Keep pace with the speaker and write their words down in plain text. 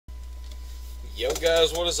Yo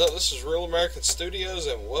guys, what is up? This is Real American Studios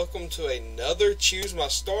and welcome to another Choose My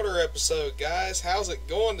Starter episode. Guys, how's it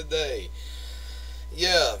going today?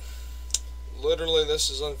 Yeah, literally this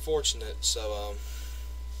is unfortunate, so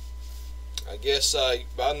I guess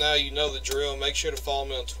by now you know the drill. Make sure to follow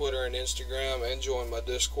me on Twitter and Instagram and join my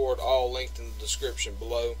Discord, all linked in the description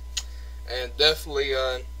below. And definitely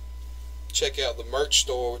check out the merch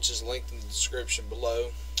store, which is linked in the description below.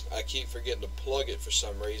 I keep forgetting to plug it for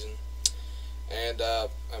some reason. And,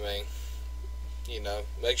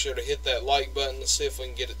 make sure to hit that like button. Let's see if we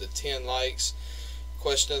can get it to 10 likes.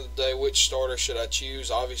 Question of the day, which starter should I choose?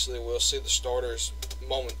 Obviously, we'll see the starters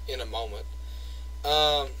in a moment.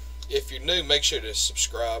 If you're new, make sure to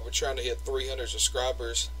subscribe. We're trying to hit 300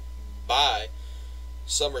 subscribers by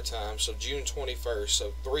summertime, so June 21st.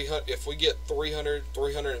 So 300. If we get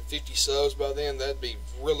 350 subs by then, that'd be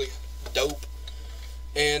really dope.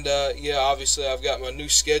 And, yeah, obviously I've got my new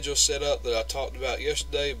schedule set up that I talked about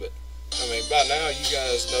yesterday, but, by now you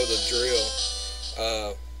guys know the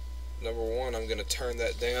drill. Number one, I'm going to turn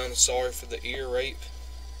that down. Sorry for the ear rape.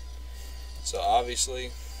 So,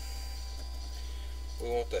 obviously, we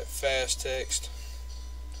want that fast text.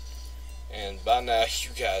 And by now you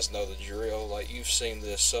guys know the drill. Like, you've seen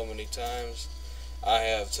this so many times. I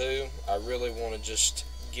have too. I really want to just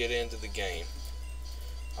get into the game.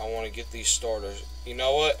 I want to get these starters. You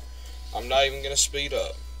know what? I'm not even going to speed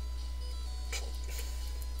up.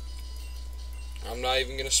 I'm not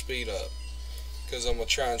even going to speed up. Because I'm going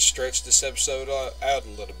to try and stretch this episode out a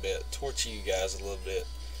little bit. Torture you guys a little bit.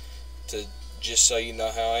 To just so you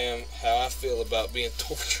know how I feel about being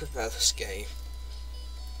tortured by this game.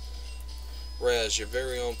 Raz, your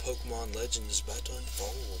very own Pokemon legend is about to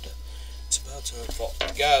unfold. It's about to unfold.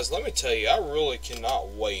 Guys, let me tell you, I really cannot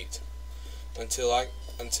wait until I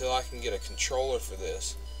can get a controller for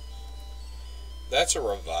this. That's a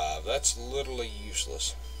revive. That's literally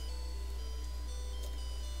useless.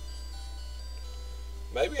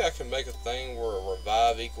 Maybe I can make a thing where a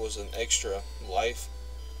revive equals an extra life.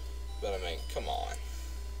 But come on.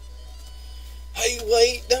 Hey,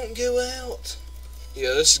 wait, don't go out. Yeah,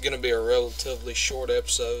 this is going to be a relatively short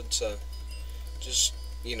episode, so just,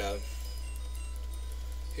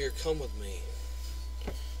 here, come with me.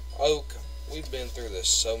 Oh, we've been through this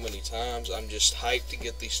so many times. I'm just hyped to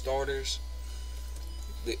get these starters.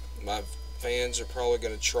 My fans are probably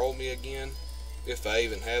going to troll me again, if I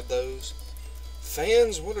even have those.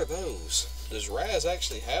 Fans? What are those? Does Raz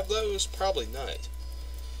actually have those? Probably not.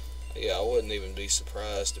 Yeah, I wouldn't even be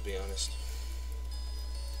surprised, to be honest.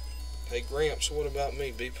 Hey, Gramps, what about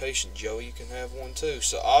me? Be patient, Joey. You can have one too.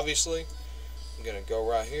 So, obviously, I'm going to go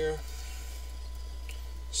right here.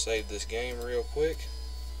 Save this game real quick.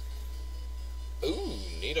 Ooh,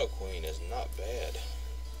 Nidoqueen is not bad.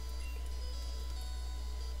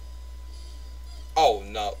 Oh,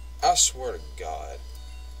 no. I swear to God.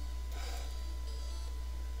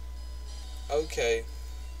 Okay.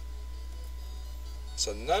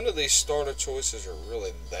 So none of these starter choices are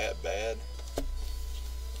really that bad.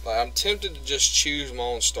 Like, I'm tempted to just choose my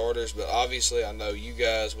own starters, but obviously I know you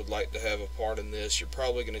guys would like to have a part in this. You're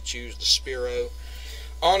probably going to choose the Spearow.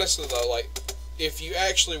 Honestly, though, like, if you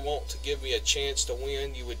actually want to give me a chance to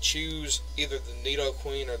win, you would choose either the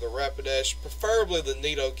Nidoqueen or the Rapidash, preferably the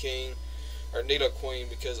Nidoking or Nidoqueen,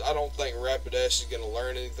 because I don't think Rapidash is going to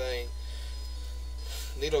learn anything.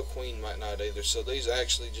 Nidoqueen might not either, so these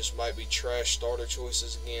actually just might be trash starter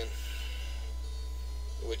choices again,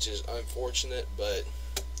 which is unfortunate, but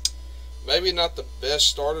maybe not the best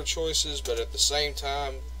starter choices, but at the same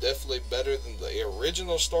time, definitely better than the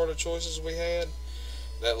original starter choices we had.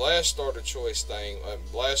 That last starter choice thing,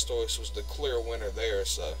 Blastoise was the clear winner there,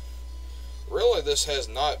 so really this has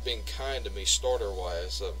not been kind to me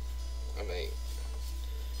starter-wise. So,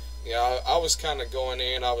 I was kind of going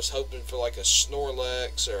in, I was hoping for like a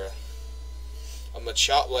Snorlax or a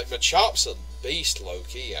Machop. Like, Machop's a beast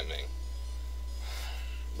low-key,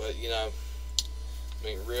 but,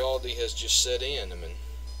 reality has just set in.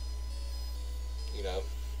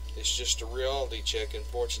 It's just a reality check,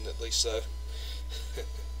 unfortunately, so...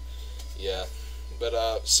 Yeah,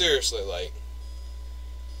 but seriously, like,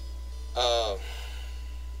 other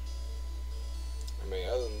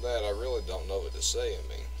than that, I really don't know what to say.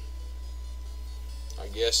 I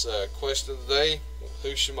guess question of the day: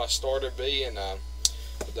 who should my starter be? And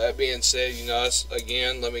with that being said,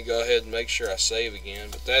 again, let me go ahead and make sure I save again.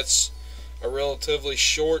 But that's a relatively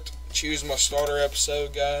short choose my starter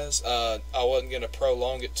episode, guys. I wasn't gonna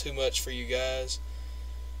prolong it too much for you guys.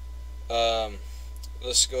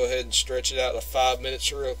 Let's go ahead and stretch it out to 5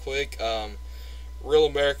 minutes real quick. Real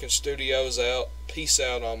American Studios out. Peace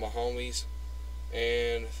out, all my homies.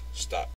 And stop.